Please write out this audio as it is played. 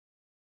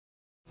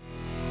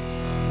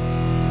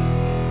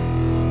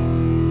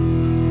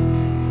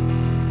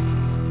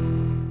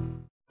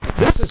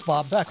is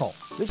Bob Beckel.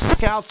 This is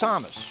Cal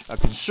Thomas, a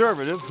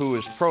conservative who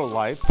is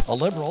pro-life, A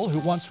liberal who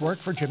once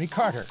worked for Jimmy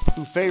Carter.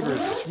 who favors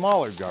a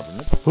smaller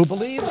government, Who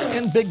believes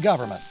in big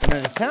government. and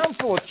in a town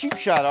full of cheap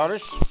shot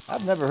artists,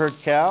 I've never heard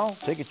Cal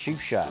take a cheap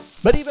shot.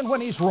 But even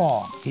when he's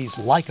wrong, he's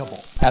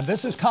likable. And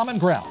this is Common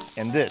Ground.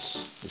 And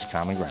this is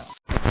Common Ground.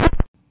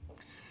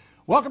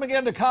 Welcome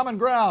again to Common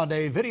Ground,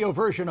 a video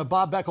version of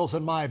Bob Beckel's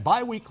and my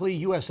bi-weekly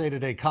USA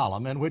Today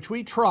column in which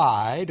we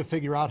try to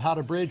figure out how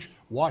to bridge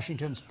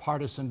Washington's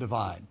partisan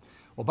divide.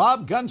 Well,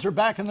 Bob, guns are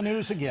back in the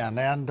news again,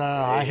 and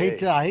I hate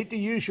to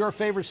use your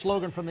favorite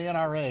slogan from the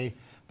NRA,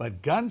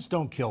 but guns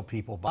don't kill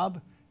people, Bob.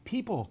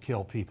 People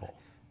kill people.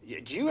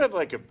 Do you have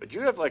like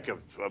a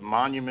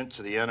monument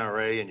to the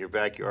NRA in your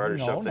backyard or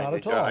something? No, not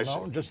at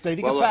all. No, just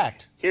stating a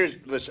fact.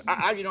 Listen,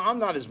 I'm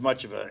not as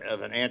much of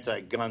an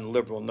anti-gun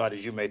liberal nut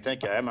as you may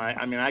think I am.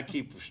 I mean, I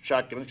keep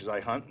shotguns because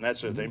I hunt and that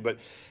sort of thing,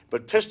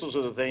 but pistols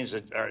are the things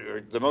that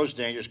are the most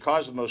dangerous,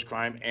 cause the most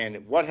crime.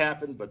 And what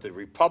happened? But the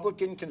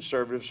Republican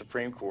conservative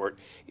Supreme Court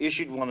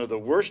issued one of the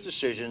worst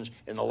decisions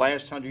in the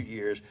last 100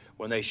 years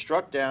when they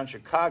struck down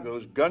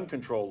Chicago's gun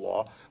control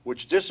law,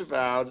 which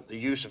disavowed the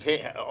use of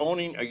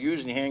owning or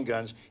using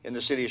handguns in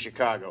the city of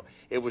Chicago.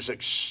 It was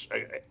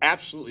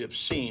absolutely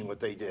obscene what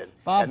they did.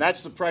 Bob, and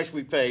that's the price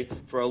we pay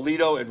for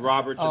Alito and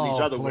Roberts and these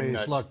other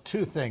wingnuts. Look,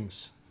 two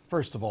things.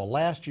 First of all,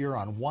 last year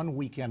on one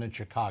weekend in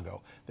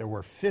Chicago, there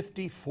were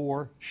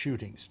 54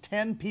 shootings.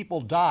 10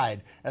 people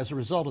died as a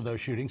result of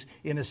those shootings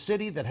in a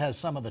city that has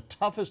some of the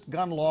toughest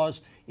gun laws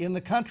in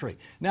the country.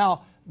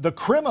 Now, the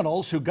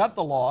criminals who got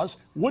the laws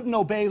wouldn't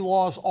obey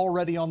laws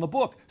already on the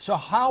book. So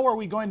how are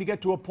we going to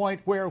get to a point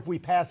where if we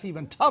pass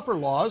even tougher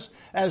laws,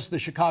 as the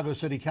Chicago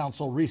City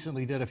Council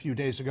recently did a few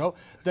days ago,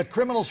 that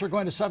criminals are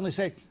going to suddenly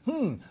say,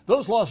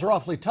 those laws are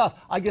awfully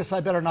tough. I guess I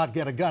better not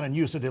get a gun and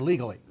use it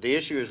illegally. The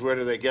issue is where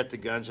do they get the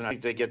guns, and I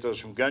think they get those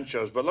from gun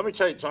shows. But let me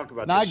talk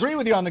about now, this. I agree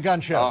with you on the gun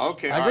shows. Oh,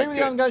 okay. I agree with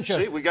you on the gun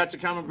shows. See, we got to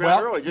common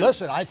ground early.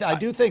 Listen, I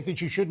do think that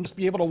you shouldn't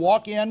be able to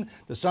walk in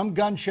to some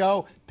gun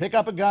show, pick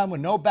up a gun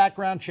with no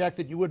background check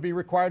that you would be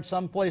required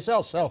someplace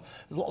else. So,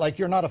 like,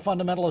 you're not a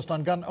fundamentalist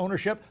on gun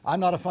ownership. I'm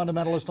not a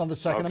fundamentalist on the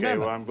Second Amendment.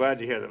 Okay, well, I'm glad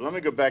to hear that. Let me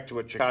go back to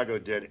what Chicago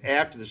did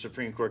after the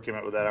Supreme Court came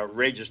out with that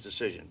outrageous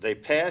decision. They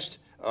passed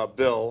a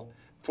bill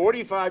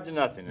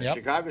 45-0 in the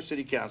Chicago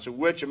City Council,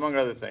 which, among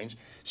other things,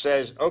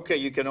 says, okay,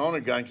 you can own a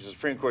gun because the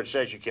Supreme Court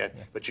says you can,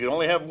 but you can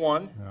only have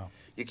one. Yeah.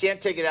 You can't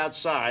take it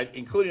outside,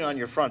 including on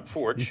your front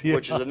porch,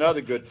 which is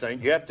another good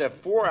thing. You have to have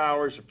 4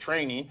 hours of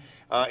training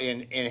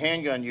in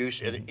handgun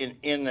use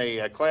in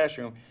a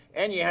classroom,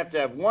 and you have to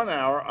have 1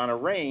 hour on a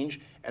range.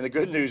 And the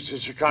good news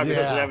is Chicago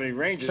doesn't have any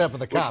ranges, except for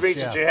the cops, which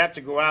means that you have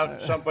to go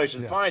out someplace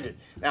and find it.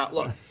 Now,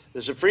 look,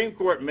 the Supreme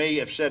Court may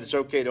have said it's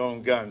okay to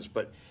own guns,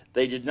 but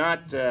they did not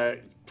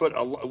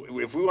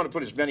if we want to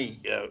put as many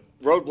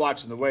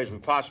roadblocks in the way as we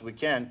possibly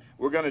can,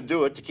 we're going to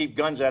do it to keep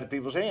guns out of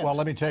people's hands. Well,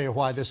 let me tell you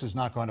why this is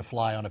not going to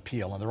fly on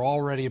appeal, and there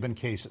already have been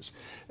cases.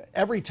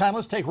 Every time,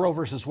 let's take Roe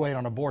versus Wade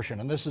on abortion,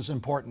 and this is an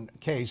important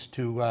case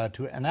to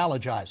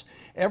analogize.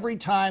 Every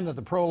time that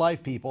the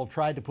pro-life people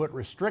tried to put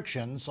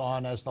restrictions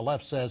on, as the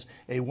left says,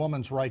 a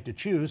woman's right to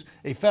choose,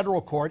 a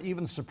federal court,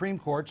 even the Supreme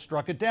Court,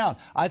 struck it down.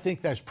 I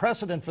think there's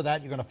precedent for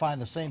that. You're going to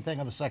find the same thing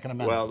on the Second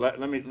Amendment. Well,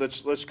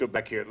 let's go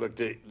back here. Look,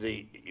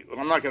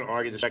 I'm not going to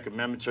argue the Second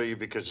Amendment to you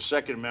because the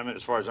Second Amendment,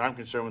 as far as I'm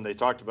concerned, when they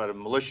talked about a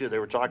militia, they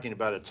were talking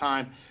about a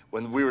time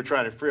when we were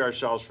trying to free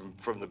ourselves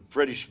from the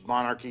British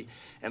monarchy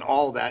and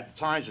all that.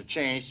 Times have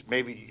changed.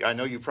 Maybe, I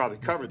know you probably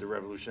covered the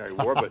Revolutionary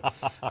War, but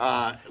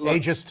look,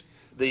 ageist.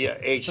 The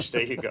ageist,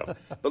 there you go.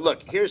 But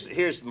look,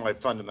 here's my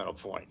fundamental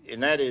point,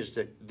 and that is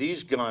that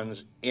these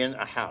guns in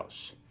a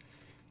house,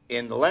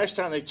 in the last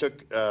time they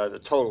took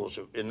the totals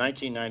in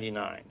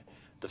 1999,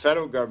 the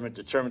federal government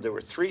determined there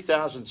were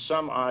 3,000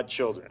 some odd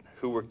children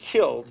who were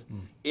killed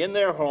in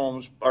their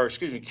homes, or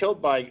excuse me,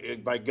 killed by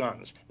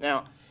guns.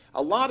 Now,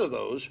 a lot of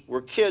those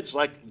were kids,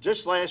 like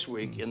just last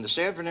week in the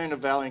San Fernando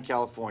Valley in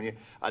California,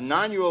 a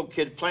 9-year-old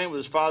kid playing with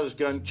his father's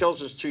gun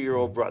kills his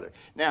 2-year-old brother.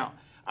 Now,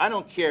 I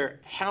don't care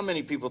how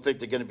many people think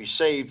they're going to be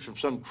saved from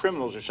some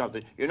criminals or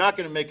something. You're not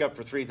going to make up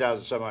for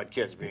 3,000 some odd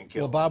kids being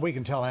killed. Well, Bob, we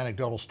can tell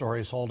anecdotal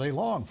stories all day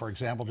long. For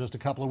example, just a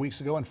couple of weeks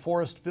ago in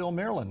Forestville,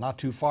 Maryland, not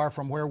too far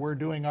from where we're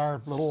doing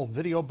our little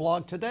video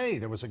blog today,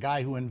 there was a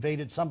guy who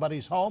invaded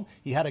somebody's home.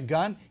 He had a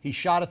gun. He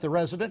shot at the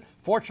resident.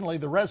 Fortunately,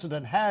 the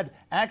resident had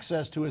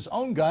access to his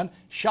own gun,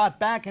 shot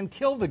back and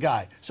killed the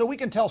guy. So we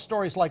can tell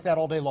stories like that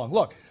all day long.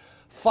 Look,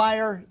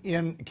 fire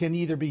can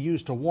either be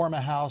used to warm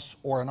a house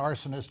or an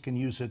arsonist can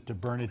use it to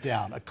burn it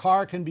down. A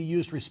car can be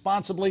used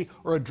responsibly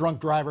or a drunk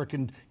driver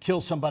can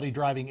kill somebody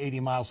driving 80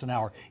 miles an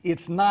hour.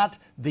 It's not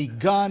the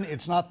gun,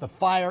 it's not the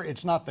fire,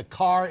 it's not the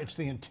car, it's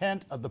the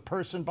intent of the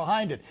person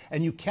behind it.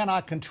 And you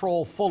cannot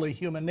control fully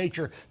human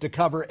nature to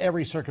cover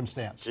every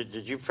circumstance.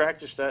 Did you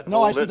practice that?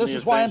 No, this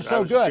is why I'm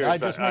so good. I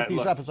just make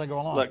these up as I go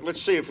along. Look,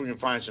 let's see if we can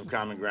find some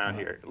common ground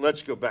here.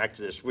 Let's go back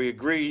to this. We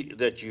agree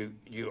that you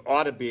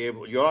ought to be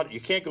able, you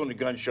can't go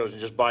into gun shows and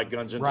just buy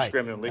guns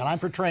indiscriminately. Right. And I'm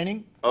for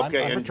training.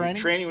 Okay, I'm and for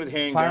training with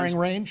handguns. Firing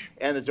range.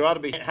 And there ought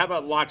to be, how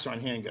about locks on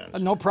handguns?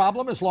 No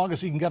problem, as long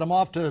as you can get them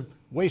off to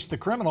waste the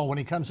criminal when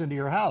he comes into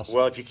your house.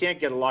 Well, if you can't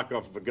get a lock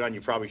off of a gun,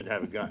 you probably shouldn't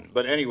have a gun.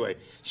 But anyway,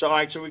 so all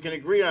right, so we can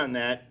agree on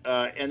that.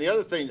 And the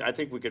other thing I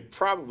think we could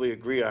probably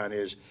agree on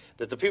is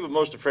that the people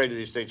most afraid of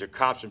these things are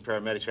cops and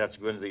paramedics who have to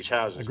go into these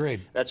houses.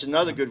 Agreed. That's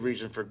another good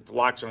reason for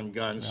locks on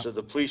guns, so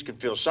the police can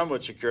feel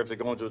somewhat secure if they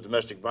go into a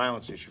domestic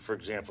violence issue, for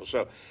example.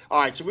 So,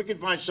 all right, so we can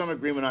find some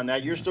agreement on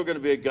that. You're still going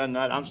to be a gun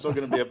nut. I'm still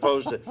going to be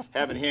opposed to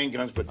having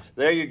handguns. But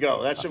there you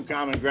go. That's some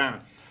common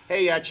ground.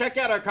 Hey, check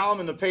out our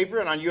column in the paper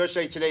and on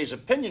USA Today's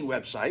opinion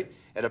website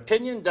at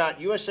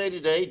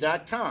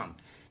opinion.usatoday.com.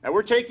 Now,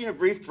 we're taking a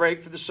brief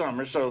break for the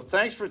summer, so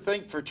thanks for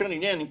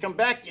tuning in, and come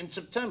back in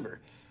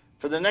September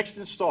for the next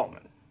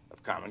installment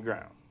of Common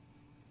Ground.